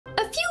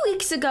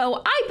weeks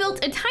ago, I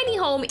built a tiny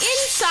home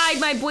inside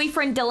my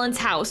boyfriend Dylan's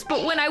house,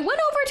 but when I went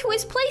over to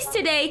his place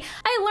today,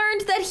 I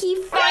learned that he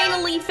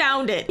finally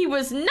found it. He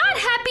was not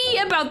happy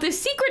about the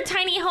secret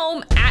tiny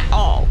home at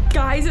all.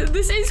 Guys,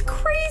 this is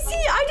crazy.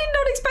 I did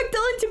not expect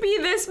Dylan to be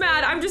this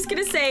mad. I'm just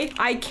gonna say,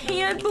 I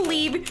can't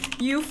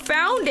believe you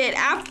found it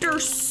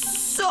after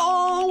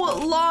so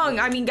long.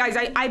 I mean, guys,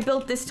 I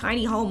built this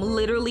tiny home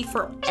literally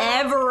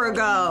forever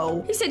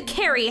ago. He said,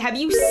 Cari, have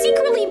you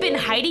secretly been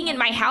hiding in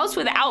my house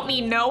without me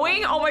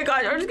knowing? Oh my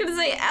God, I'm just gonna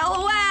say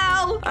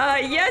LOL.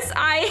 Yes,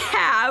 I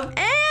have.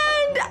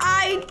 And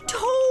I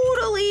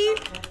totally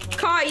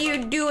caught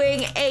you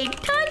doing a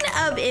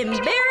ton of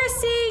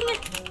embarrassing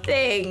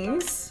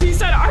things. He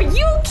said, are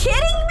you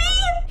kidding me?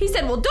 He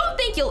said, well, don't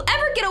think you'll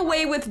ever get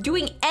away with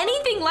doing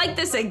anything like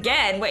this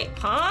again. Wait,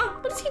 huh?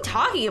 What is he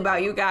talking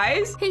about, you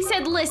guys? He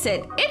said,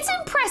 listen, it's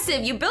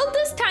impressive you built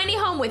this tiny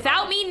home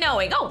without me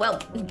knowing. Oh, well,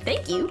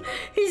 thank you.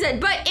 He said,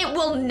 but it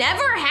will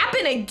never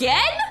happen again?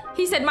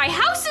 He said, my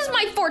house is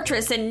my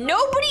fortress and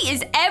nobody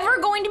is ever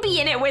going to be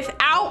in it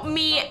without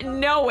me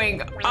knowing.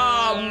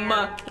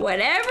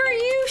 Whatever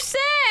you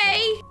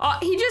say.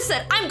 He just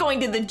said, I'm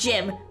going to the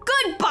gym.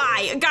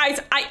 Goodbye. Guys,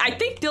 I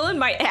think Dylan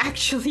might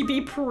actually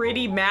be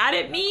pretty mad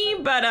at me,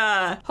 but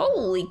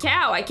holy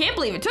cow, I can't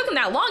believe it took him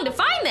that long to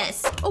find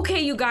this.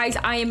 Okay, you guys,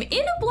 I am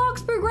in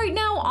Bloxburg right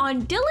now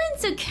on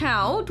Dylan's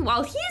account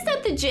while he's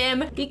at the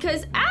gym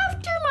because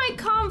after my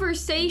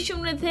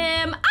conversation with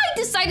him, I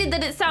decided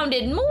that it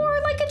sounded more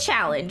like a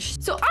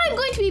challenge. So I'm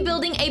going to be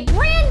building a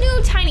brand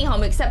new tiny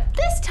home, except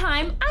this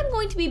time I'm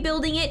going to be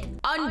building it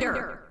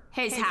under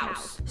his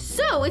house.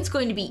 So it's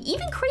going to be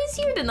even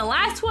crazier than the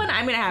last one.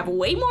 I'm gonna have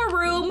way more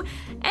room.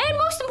 And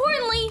most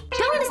importantly,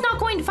 Dylan is not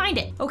going to find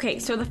it. Okay,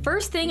 so the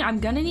first thing I'm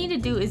gonna need to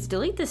do is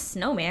delete the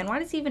snowman. Why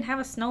does he even have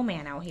a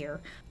snowman out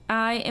here?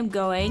 I am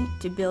going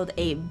to build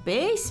a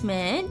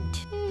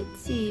basement.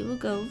 Let's see, we'll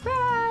go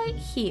right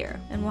here.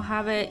 And we'll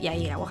have it,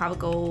 we'll have it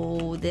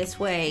go this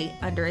way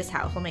under his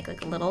house. We'll make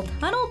like a little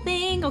tunnel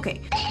thing.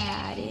 Okay,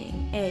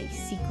 adding a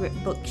secret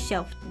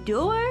bookshelf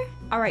door.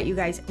 All right, you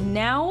guys,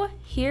 now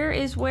here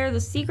is where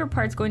the secret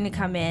part's going to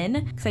come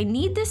in because I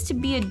need this to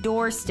be a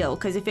door still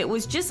because if it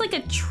was just like a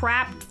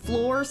trapped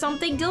floor or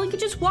something, Dylan could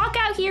just walk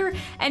out here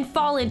and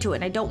fall into it.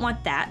 And I don't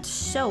want that.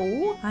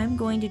 So I'm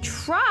going to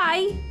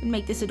try and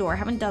make this a door. I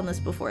haven't done this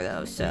before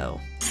though,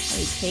 so let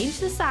me change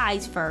the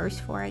size first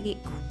before I get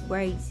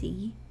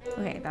crazy.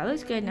 Okay, that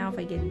looks good. Now if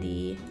I get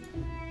the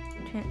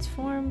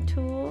transform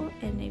tool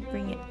and I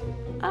bring it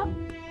up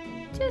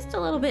just a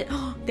little bit.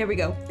 Oh, there we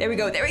go. There we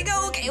go. There we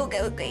go.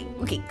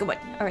 Okay, come on.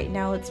 All right,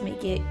 now let's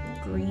make it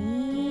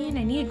green.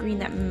 I need a green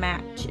that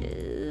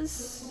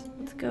matches.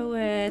 Let's go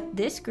with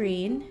this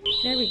green.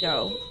 There we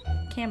go.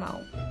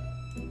 Camo.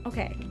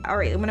 Okay. All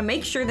right, I'm gonna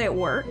make sure that it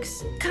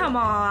works. Come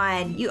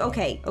on.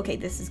 Okay,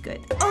 this is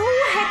good.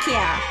 Oh, heck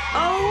yeah.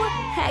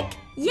 Oh, heck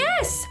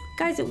yes.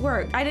 Guys, it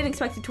worked. I didn't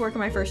expect it to work on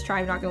my first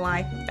try, I'm not gonna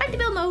lie. Back to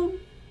build mode.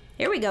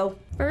 Here we go.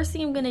 First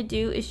thing I'm gonna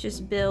do is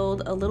just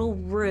build a little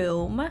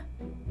room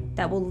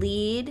that will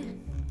lead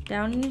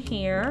down in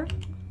here,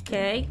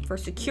 okay, for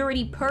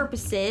security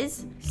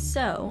purposes.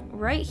 So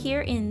right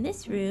here in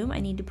this room, I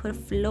need to put a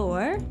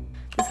floor.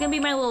 This is gonna be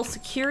my little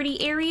security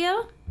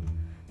area.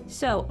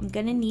 So I'm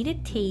gonna need a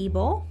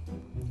table.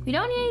 We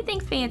don't need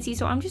anything fancy,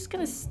 so I'm just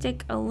gonna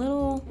stick a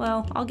little,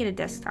 well, I'll get a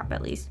desktop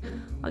at least.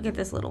 I'll get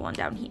this little one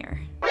down here.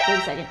 Wait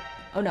a second.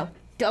 Oh no.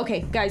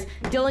 Okay, guys,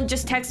 Dylan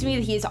just texted me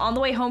that he is on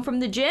the way home from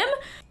the gym,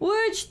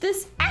 which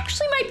this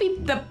actually might be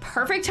the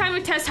perfect time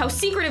to test how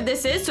secretive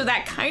this is, so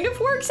that kind of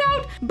works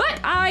out. But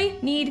I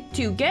need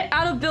to get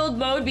out of build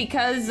mode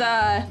because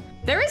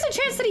there is a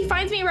chance that he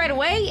finds me right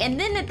away, and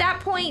then at that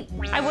point,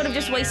 I would have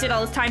just wasted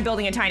all this time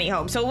building a tiny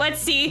home. So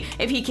let's see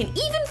if he can even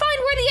find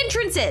where the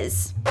entrance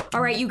is. All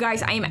right, you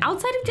guys, I am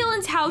outside of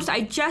Dylan's house.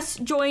 I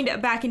just joined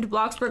back into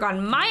Bloxburg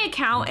on my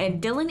account,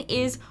 and Dylan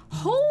is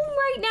home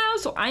right now.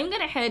 So I'm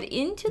gonna head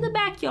into the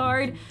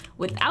backyard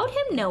without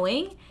him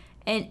knowing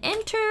and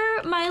enter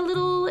my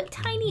little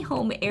tiny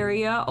home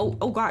area.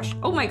 Oh gosh,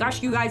 oh my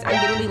gosh, you guys, I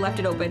literally left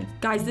it open.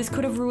 Guys, this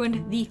could have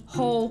ruined the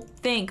whole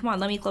thing. Come on,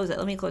 let me close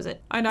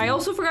it, And I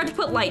also forgot to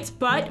put lights,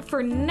 but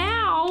for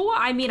now,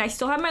 I mean, I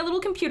still have my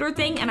little computer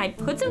thing and I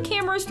put some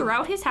cameras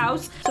throughout his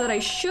house so that I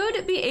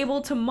should be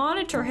able to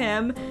monitor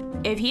him.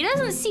 If he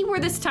doesn't see where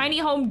this tiny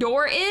home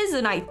door is,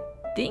 and I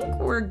think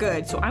we're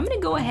good. So I'm gonna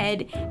go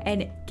ahead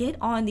and get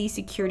on these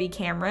security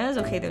cameras.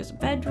 Okay, there's a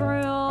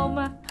bedroom.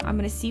 I'm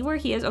gonna see where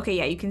he is. Okay,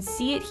 yeah, you can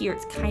see it here.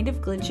 It's kind of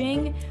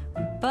glitching,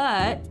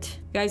 but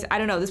guys, I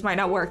don't know. This might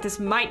not work. It's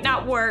fine.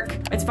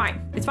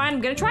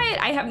 I'm gonna try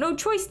it. I have no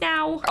choice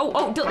now.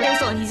 Oh, there's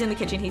Dylan. He's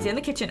in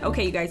the kitchen.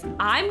 Okay, you guys,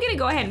 I'm gonna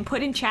go ahead and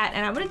put in chat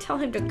and I'm gonna tell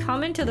him to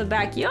come into the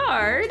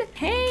backyard.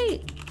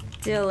 Hey,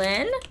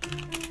 Dylan,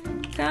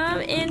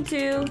 come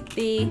into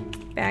the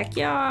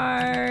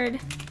backyard.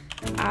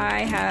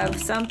 I have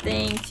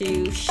something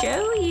to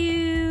show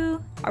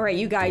you. All right,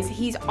 you guys,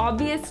 he's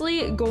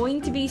obviously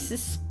going to be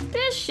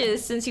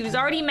suspicious since he was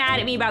already mad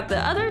at me about the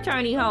other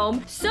tiny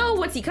home. So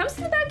once he comes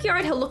to the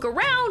backyard, he'll look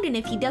around, and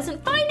if he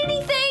doesn't find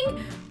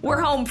anything, we're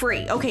home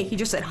free. Okay, he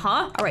just said,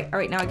 huh? All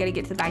right, now I gotta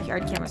get to the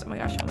backyard cameras. Oh my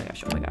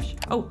gosh.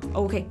 Oh,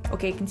 okay,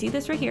 I can see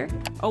this right here.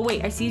 Oh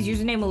wait, I see his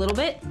username a little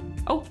bit.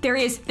 Oh, there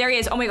he is.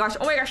 Oh my gosh,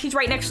 he's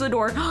right next to the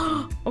door.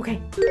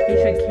 Okay, he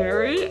said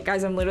Cari.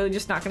 Guys, I'm literally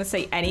just not gonna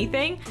say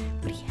anything,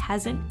 but he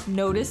hasn't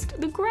noticed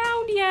the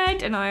ground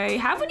yet, and I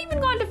haven't even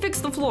gone to fix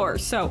the floor,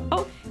 so,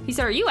 oh, he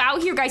said, are you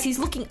out here? Guys, he's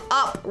looking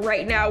up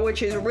right now,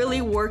 which is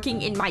really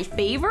working in my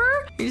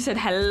favor. He just said,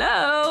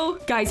 hello.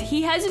 Guys,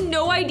 he has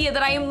no idea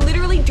that I am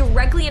literally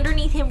directly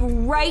underneath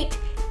him right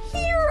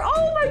here.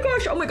 Oh my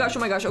gosh.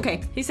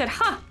 Okay, he said,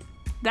 huh,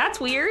 that's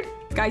weird.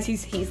 Guys,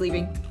 he's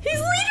leaving. He's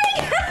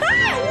leaving!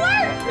 It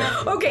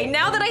worked! Okay,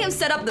 now that I have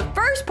set up the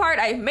first part,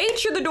 I've made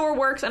sure the door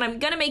works, and I'm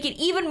gonna make it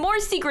even more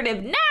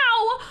secretive. Now,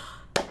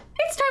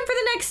 it's time for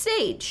the next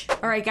stage.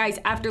 All right, guys,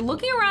 after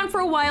looking around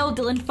for a while,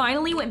 Dylan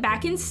finally went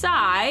back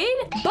inside,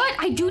 but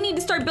I do need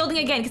to start building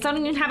again because I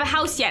don't even have a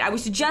house yet. I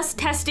was just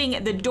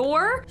testing the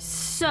door.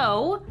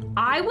 So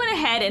I went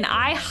ahead and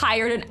I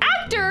hired an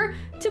actor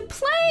to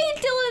play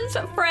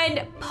Dylan's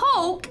friend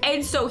Poke,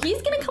 and so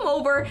he's gonna come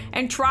over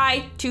and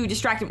try to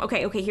distract him.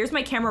 Okay, here's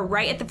my camera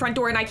right at the front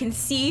door, and I can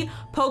see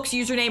Poke's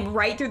username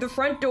right through the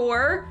front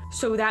door.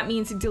 So that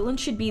means Dylan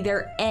should be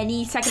there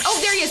any second. Oh,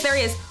 there he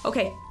is.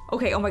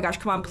 Okay, oh my gosh,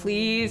 come on,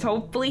 please.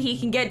 Hopefully he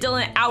can get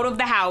Dylan out of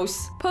the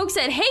house. Poke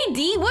said, hey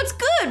D, what's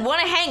good?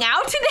 Wanna hang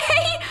out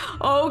today?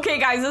 Okay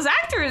guys, this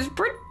actor is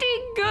pretty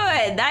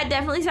good. That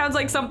definitely sounds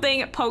like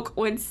something Poke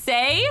would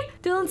say.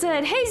 Dylan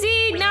said, hey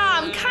Z,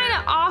 nah,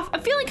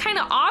 I'm feeling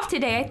kinda off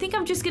today. I think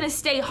I'm just gonna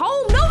stay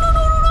home.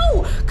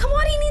 No. Come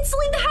on, he needs to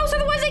leave the house,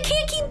 otherwise I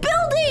can't keep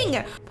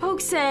building.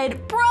 Poke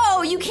said,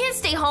 bro, you can't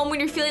stay home when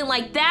you're feeling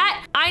like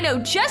that. I know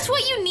just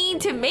what you need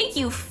to make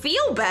you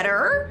feel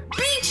better.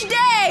 Beach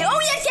day. Oh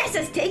yes,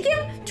 let's take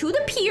him to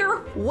the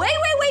pier way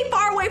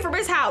far away from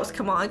his house.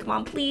 Come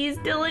on, please,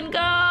 Dylan,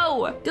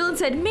 go. Dylan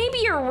said, maybe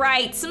you're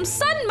right. Some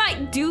sun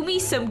might do me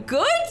some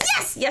good.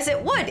 Yes,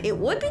 it would. It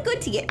would be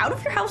good to get out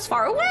of your house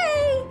far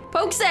away.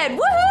 Poke said,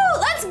 woohoo,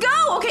 let's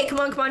go. Okay, come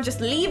on,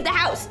 just leave the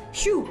house.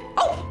 Shoo.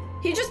 Oh,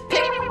 he just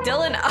picked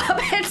Dylan up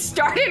and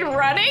started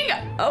running.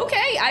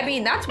 Okay, I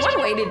mean, that's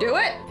one way to do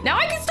it. Now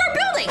I can start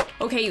building.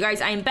 Okay, you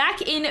guys, I am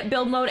back in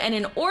build mode, and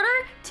in order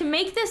to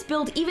make this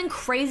build even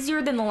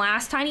crazier than the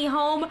last tiny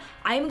home,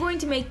 I am going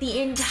to make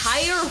the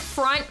entire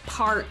front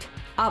part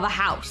of a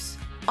house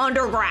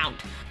underground.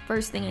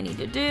 First thing I need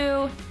to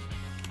do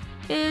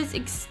is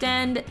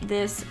extend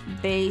this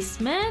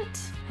basement.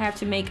 I have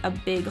to make a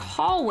big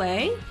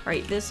hallway. All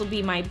right, this will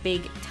be my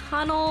big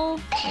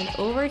tunnel, and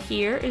over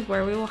here is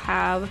where we will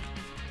have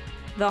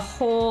the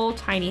whole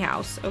tiny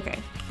house. Okay,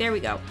 there we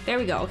go.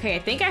 Okay, I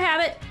think I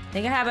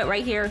have it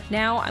right here.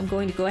 Now I'm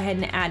going to go ahead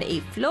and add a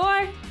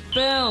floor.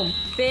 Boom,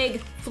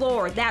 big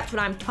floor. That's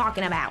what I'm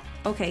talking about.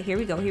 Okay, here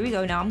we go.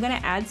 Now I'm gonna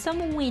add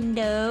some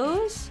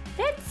windows.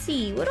 Let's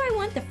see, what do I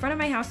want the front of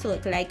my house to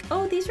look like?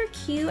 Oh, these are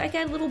cute. I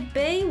got little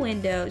bay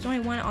windows. I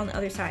want it on the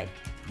other side.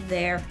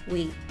 There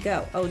we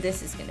go. Oh,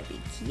 this is gonna be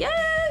cute.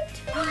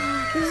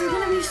 This is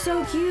gonna be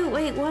so cute.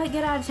 Wait, what?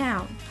 Get out of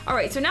town. All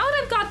right, so now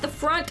that I've got the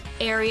front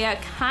area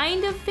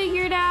kind of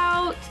figured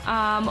out,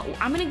 I'm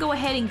gonna go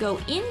ahead and go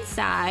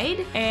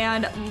inside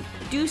and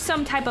do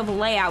some type of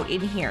layout in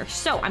here.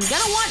 So I'm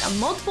gonna want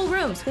multiple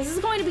rooms because this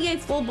is going to be a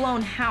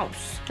full-blown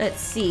house.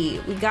 Let's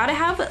see, we gotta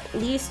have at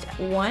least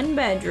one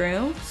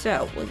bedroom.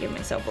 So we'll give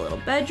myself a little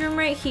bedroom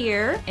right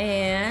here,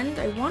 and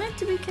I want it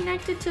to be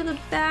connected to the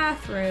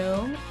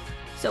bathroom.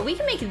 So we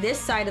can make this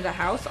side of the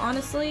house,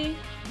 honestly,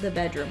 the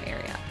bedroom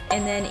area.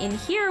 And then in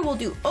here, we'll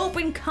do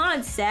open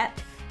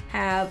concept,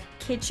 have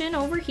kitchen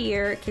over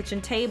here,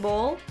 kitchen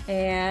table,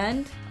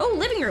 and, oh,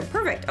 living room,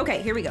 perfect.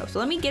 Okay, here we go. So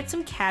let me get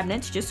some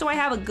cabinets just so I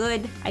have a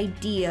good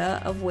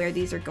idea of where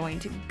these are going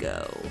to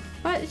go.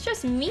 But it's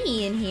just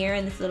me in here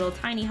in this little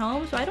tiny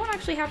home, so I don't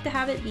actually have to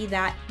have it be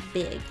that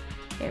big.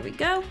 There we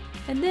go.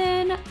 And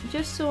then,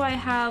 just so I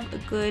have a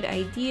good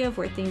idea of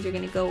where things are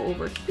gonna go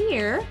over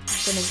here,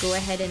 I'm gonna go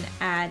ahead and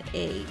add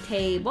a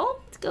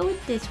table. Let's go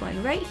with this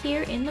one right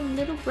here in the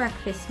little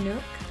breakfast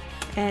nook.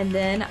 And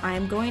then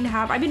I'm going to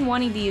have, I've been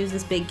wanting to use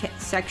this big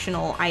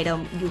sectional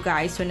item, you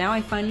guys, so now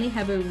I finally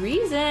have a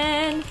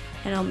reason.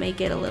 And I'll make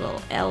it a little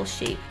L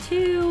shape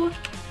too.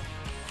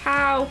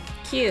 How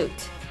cute.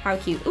 How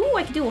cute. Ooh,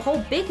 I could do a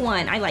whole big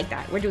one. I like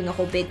that. We're doing a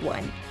whole big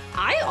one.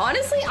 I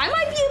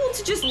might be able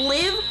to just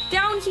live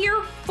down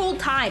here full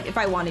time if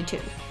I wanted to.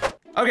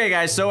 Okay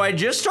guys, so I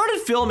just started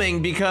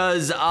filming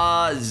because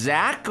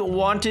Zach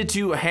wanted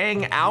to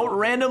hang out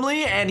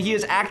randomly and he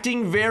is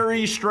acting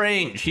very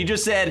strange. He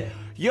just said,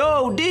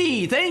 yo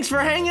D, thanks for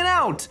hanging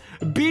out.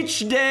 Beach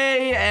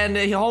day, and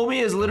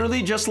homie is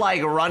literally just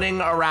like running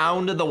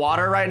around the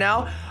water right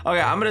now. Okay,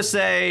 I'm gonna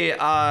say,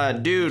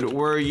 dude,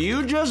 were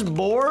you just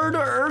bored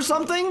or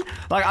something?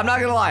 Like, I'm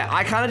not gonna lie,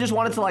 I kind of just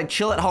wanted to like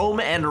chill at home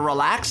and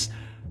relax.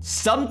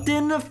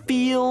 Something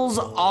feels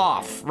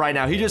off right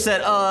now. He just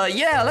said,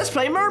 yeah, let's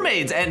play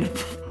mermaids. And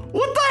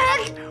what the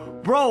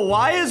heck? Bro,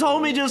 why is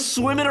homie just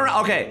swimming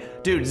around? Okay,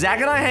 dude, Zach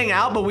and I hang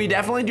out, but we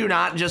definitely do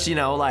not just, you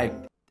know, like,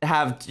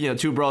 have, you know,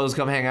 two bros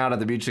come hang out at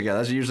the beach together.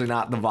 That's usually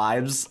not the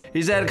vibes.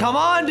 He said, come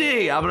on,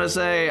 D. I'm gonna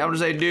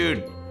say,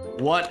 dude,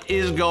 what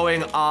is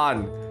going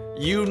on?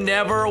 You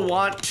never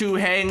want to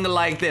hang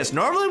like this.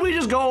 Normally we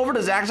just go over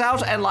to Zach's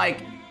house and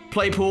like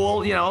play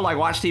pool, you know, like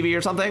watch TV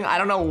or something. I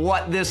don't know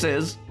what this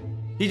is.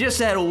 He just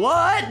said,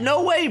 what?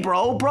 No way,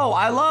 bro. Bro,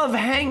 I love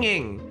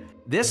hanging.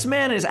 This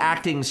man is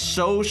acting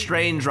so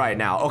strange right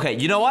now. Okay,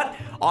 you know what?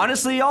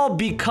 Honestly, y'all,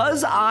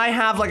 because I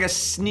have like a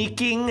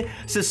sneaking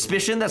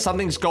suspicion that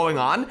something's going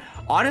on,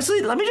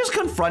 honestly, let me just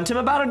confront him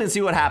about it and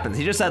see what happens.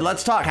 He just said,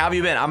 let's talk. How have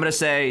you been? I'm gonna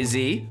say,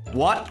 Z,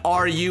 what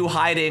are you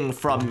hiding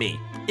from me?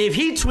 If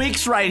he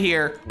tweaks right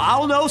here,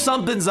 I'll know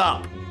something's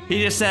up.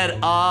 He just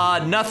said,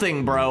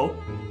 nothing, bro.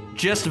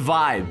 Just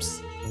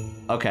vibes.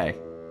 Okay.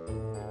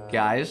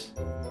 Guys,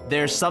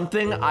 there's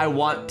something I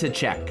want to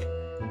check.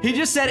 He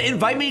just said,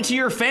 invite me to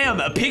your fam,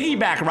 a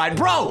piggyback ride.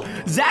 Bro,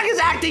 Zach is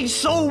acting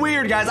so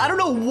weird, guys. I don't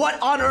know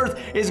what on earth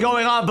is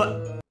going on,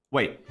 but...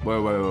 Wait,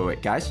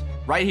 guys.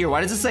 Right here, why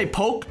does it say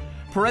Pope,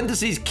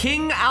 parentheses,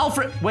 King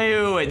Alfred?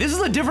 Wait. This is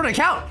a different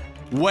account.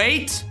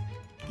 Wait,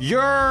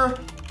 you're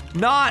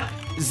not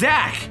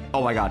Zach.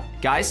 Oh my God,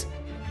 guys.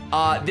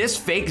 This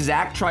fake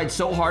Zach tried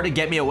so hard to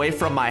get me away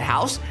from my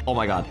house. Oh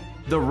my God,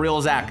 the real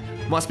Zach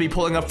must be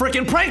pulling a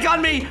freaking prank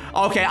on me.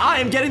 Okay, I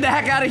am getting the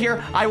heck out of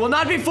here. I will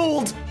not be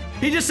fooled.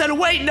 He just said,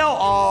 wait, no.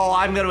 Oh,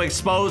 I'm gonna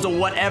expose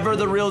whatever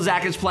the real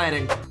Zach is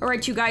planning. All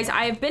right, you guys,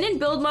 I have been in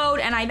build mode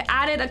and I've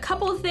added a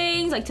couple of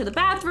things like to the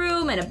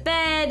bathroom and a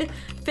bed,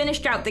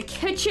 finished out the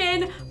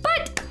kitchen,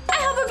 but I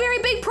have a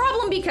very big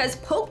problem because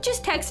Poke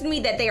just texted me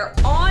that they are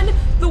on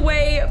the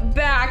way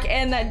back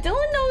and that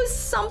Dylan knows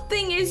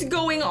something is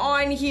going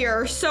on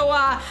here. So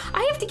I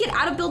have to get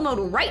out of build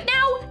mode right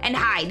now and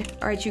hide.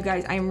 All right, you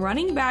guys, I'm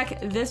running back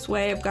this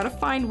way. I've got to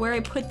find where I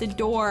put the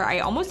door. I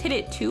almost hit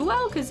it too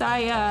well because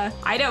I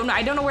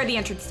don't know where the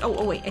entrance is.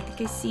 Oh, wait, I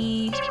think I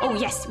see. Oh,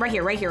 yes, right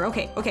here.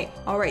 Okay.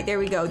 All right, there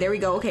we go.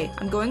 Okay,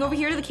 I'm going over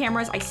here to the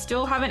cameras. I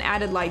still haven't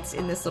added lights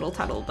in this little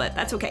tunnel, but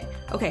that's okay.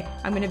 Okay,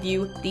 I'm gonna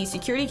view the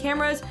security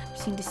cameras.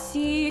 Just need to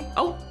see.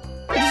 Oh,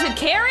 is it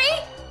Cari?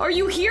 Are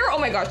you here? Oh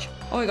my gosh.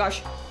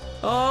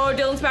 Oh,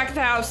 Dylan's back at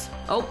the house.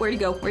 Oh, where'd he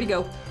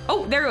go?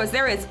 Oh, there he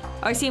is. Oh,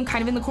 I see him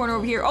kind of in the corner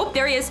over here. Oh,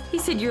 there he is. He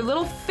said your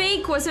little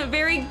fake wasn't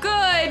very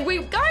good.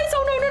 Wait, guys,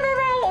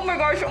 oh no. Oh my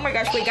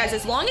gosh. Wait, guys,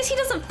 as long as he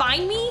doesn't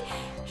find me,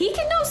 he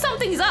can know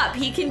something's up.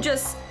 He can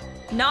just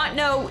not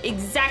know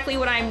exactly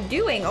what I'm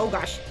doing. Oh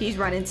gosh, he's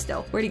running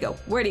still. Where'd he go?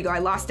 I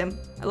lost him.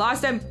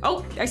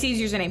 Oh, I see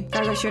his username.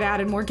 Guys, I should have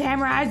added more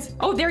cameras.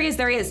 Oh, there he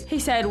is. He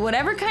said,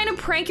 whatever kind of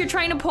prank you're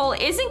trying to pull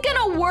isn't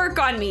gonna work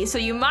on me, so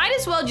you might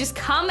as well just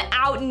come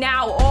out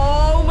now.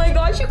 Oh my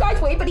gosh, you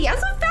guys, wait, but he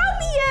hasn't found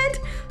me yet.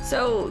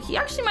 So he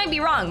actually might be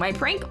wrong. My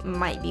prank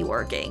might be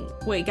working.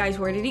 Wait, guys,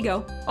 where did he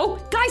go? Oh,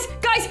 guys,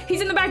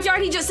 he's in the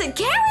backyard. He just said,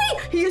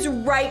 Cari! He is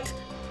right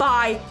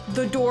by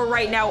the door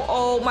right now.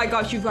 Oh my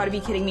gosh, you've got to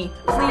be kidding me.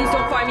 Please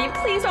don't find me.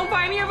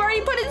 I've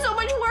already put in so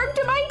much work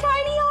to my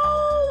tiny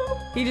home.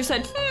 He just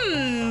said,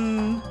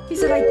 He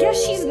said, I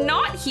guess she's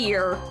not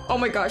here. Oh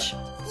my gosh.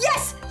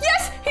 Yes,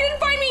 he didn't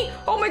find me.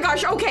 Oh my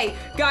gosh, okay.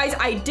 Guys,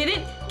 I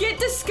didn't get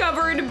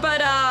discovered,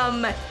 but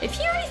if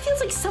he already feels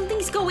like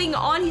something's going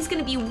on, he's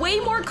gonna be way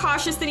more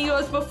cautious than he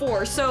was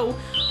before. So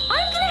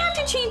I'm gonna have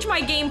to change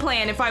my game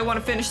plan if I want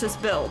to finish this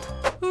build.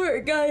 All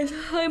right, guys,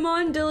 I'm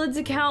on Dylan's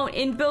account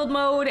in build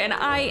mode, and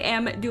I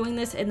am doing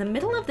this in the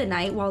middle of the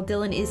night while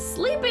Dylan is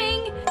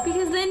sleeping,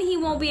 because then he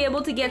won't be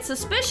able to get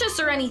suspicious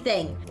or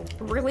anything.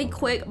 Really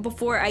quick,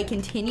 before I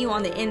continue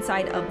on the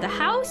inside of the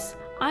house,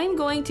 I'm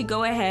going to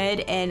go ahead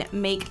and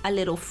make a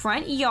little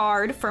front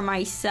yard for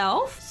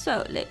myself.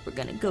 So we're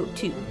gonna go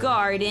to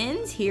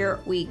gardens. Here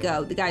we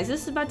go. Guys,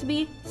 this is about to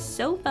be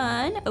so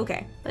fun.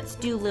 Okay, let's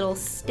do little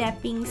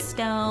stepping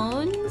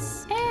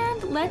stones.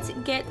 And let's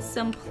get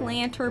some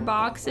planter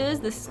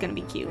boxes. This is gonna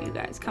be cute, you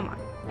guys, come on.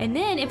 And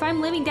then if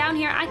I'm living down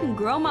here, I can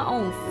grow my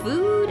own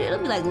food. It'll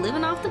be like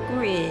living off the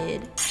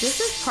grid. This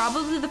is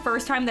probably the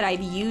first time that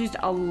I've used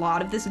a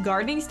lot of this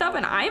gardening stuff,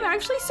 and I'm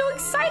actually so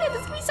excited.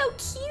 This is gonna be so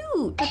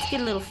cute. Let's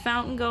get a little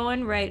fountain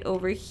going right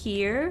over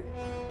here.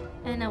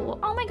 And well,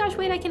 oh my gosh,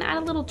 wait, I can add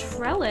a little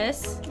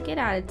trellis. Get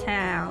out of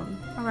town.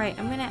 All right,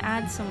 I'm gonna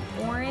add some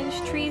orange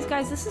trees.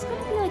 Guys, this is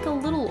gonna be like a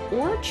little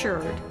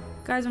orchard.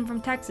 Guys, I'm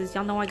from Texas.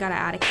 Y'all know I gotta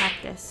add a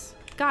cactus.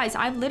 Guys,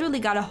 I've literally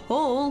got a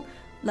whole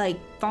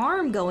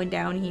farm going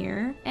down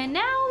here. And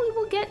now we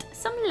will get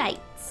some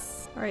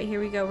lights. All right, here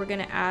we go. We're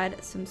gonna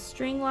add some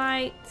string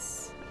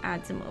lights.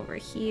 Add some over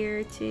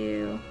here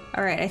too.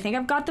 All right, I think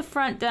I've got the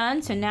front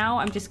done. So now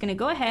I'm just gonna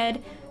go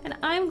ahead and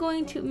I'm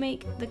going to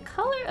make the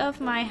color of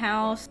my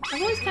house.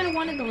 I've always kind of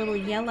wanted a little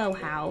yellow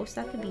house.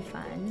 That could be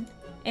fun.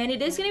 And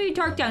it is gonna be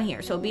dark down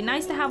here, so it'd be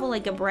nice to have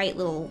a bright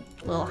little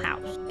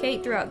house. Okay,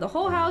 throughout the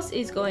whole house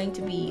is going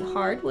to be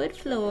hardwood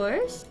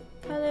floors.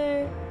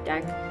 Color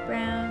dark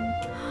brown.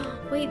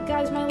 Wait,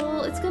 guys,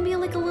 it's gonna be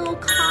like a little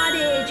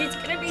cottage. It's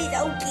gonna be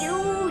so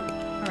cute.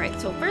 All right,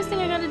 so first thing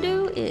I gotta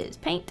do is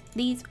paint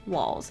these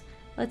walls.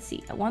 Let's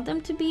see, I want them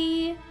to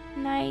be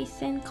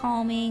nice and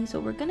calming, so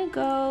we're gonna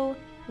go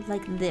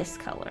with this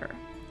color.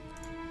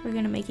 We're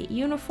gonna make it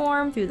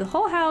uniform through the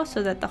whole house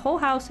so that the whole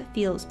house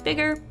feels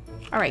bigger.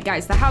 All right,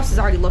 guys, the house is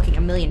already looking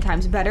a million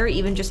times better,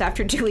 even just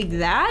after doing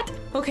that.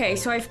 Okay,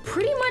 so I've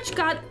pretty much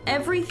got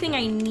everything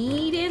I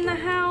need in the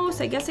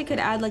house. I guess I could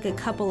add like a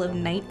couple of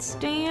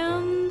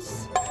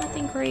nightstands.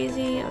 Nothing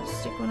crazy. I'll just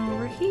stick one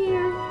over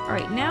here. All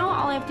right, now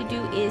all I have to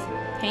do is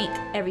paint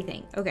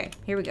everything. Okay,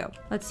 here we go.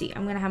 Let's see,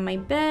 I'm gonna have my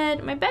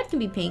bed. My bed can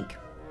be pink.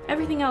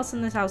 Everything else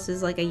in this house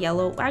is like a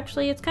yellow.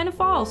 Actually, it's kind of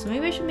fall, so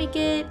maybe I should make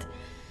it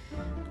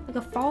like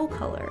a fall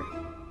color.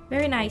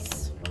 Very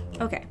nice.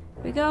 Okay.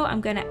 Here we go. I'm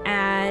gonna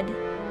add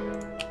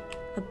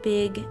a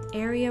big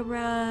area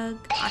rug.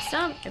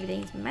 Awesome.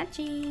 Everything's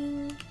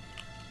matching.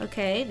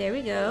 Okay, there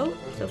we go.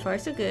 So far,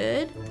 so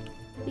good.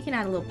 We can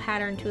add a little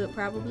pattern to it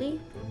probably.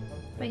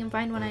 If I can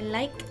find one I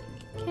like.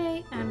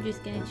 Okay, I'm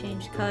just gonna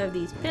change the color of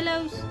these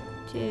pillows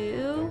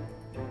to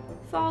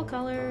fall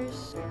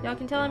colors. Y'all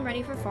can tell I'm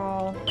ready for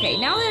fall. Okay,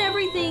 now that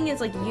everything is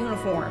like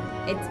uniform,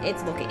 it's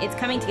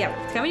coming together.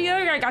 It's coming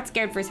together. I got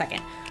scared for a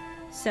second.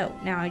 So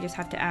now I just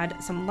have to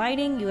add some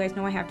lighting. You guys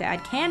know I have to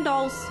add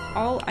candles.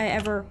 All I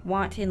ever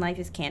want in life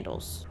is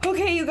candles.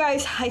 Okay, you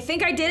guys, I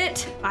think I did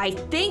it. I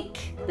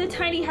think the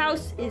tiny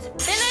house is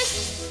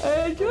finished.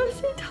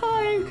 Just in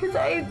time because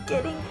I am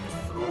getting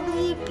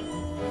sleepy.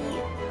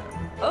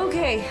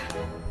 Okay,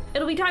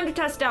 it'll be time to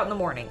test it out in the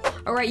morning.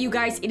 All right, you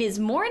guys, it is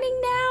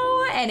morning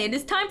now, and it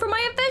is time for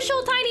my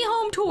official tiny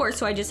home tour.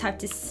 So I just have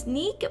to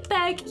sneak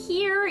back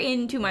here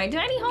into my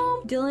tiny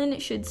home. Dylan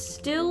should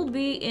still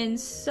be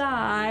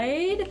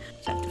inside.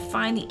 Just have to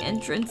find the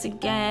entrance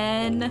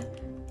again.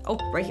 Oh,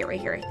 right here,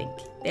 I think.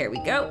 There we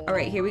go. All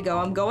right, here we go.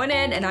 I'm going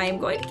in, and I am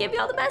going to give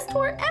y'all the best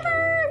tour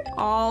ever.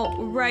 All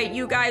right,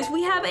 you guys,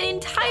 we have an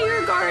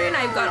entire garden.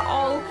 I've got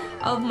all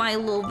of my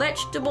little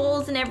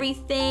vegetables and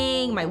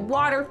everything, my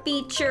water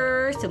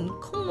feature, some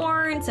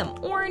corn, some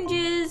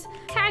oranges,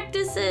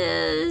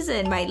 cactuses,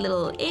 and my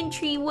little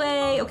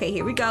entryway. Okay,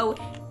 here we go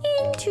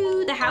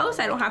into the house.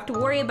 I don't have to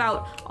worry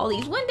about all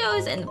these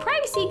windows and the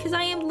privacy because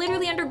I am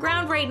literally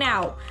underground right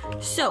now.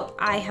 So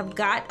I have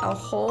got a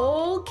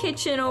whole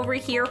kitchen over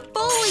here,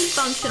 fully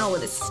functional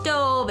with a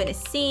stove and a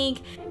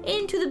sink.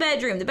 Into the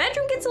bedroom. The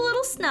bedroom gets a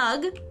little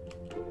snug,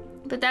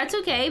 but that's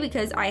okay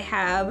because I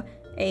have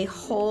a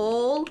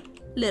whole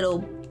little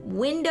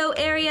window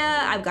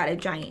area. I've got a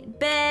giant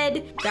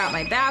bed, got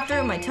my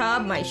bathroom, my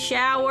tub, my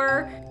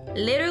shower,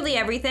 literally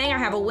everything. I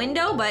have a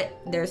window, but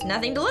there's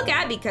nothing to look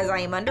at because I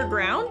am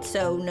underground,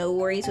 so no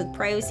worries with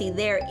privacy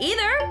there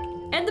either.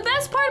 And the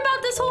best part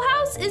about this whole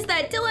house is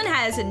that Dylan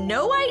has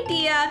no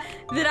idea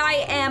that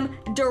I am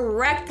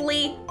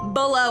directly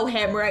below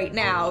him right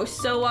now.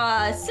 So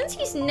since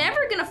he's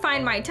never gonna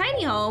find my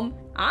tiny home,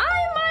 I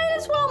might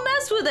as well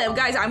mess with him.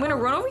 Guys, I'm gonna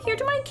run over here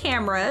to my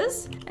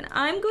cameras and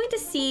I'm going to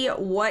see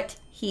what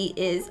he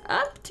is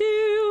up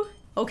to.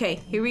 Okay,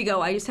 here we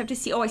go. I just have to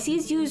see. Oh, I see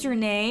his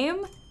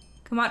username.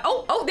 Come on.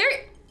 Oh, there.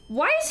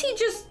 Why is he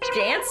just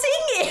dancing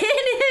in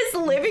his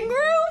living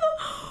room?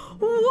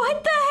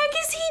 What the heck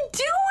is he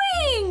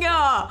doing?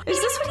 Is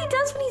this what he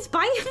does when he's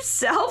by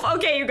himself?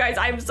 Okay, you guys,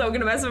 I'm so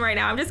gonna mess with him right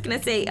now. I'm just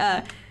gonna say,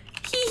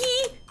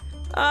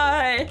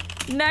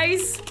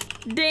 nice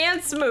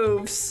dance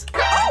moves.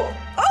 Oh,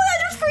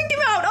 that just freaked him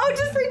out. Oh, it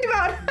just freaked him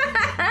out.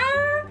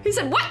 He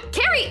said, what?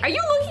 Cari, are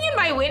you looking in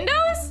my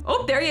windows?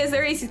 Oh, there he is,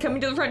 He's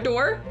coming to the front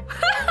door.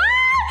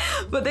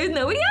 But there's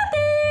nobody out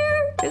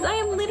there because I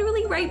am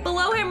literally right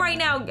below him right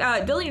now.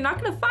 Dylan, you're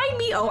not gonna find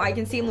me. Oh, I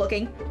can see him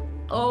looking.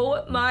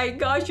 Oh my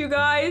gosh, you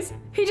guys.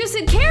 He just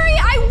said, Cari,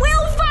 I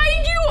will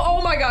find you.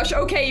 Oh my gosh.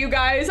 Okay, you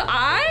guys,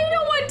 I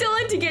don't want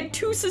Dylan to get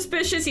too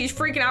suspicious. He's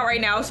freaking out right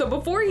now. So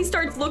before he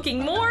starts looking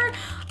more,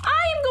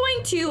 I'm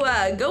going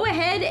to go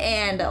ahead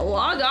and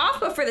log off.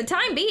 But for the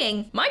time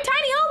being, my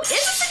tiny home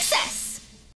is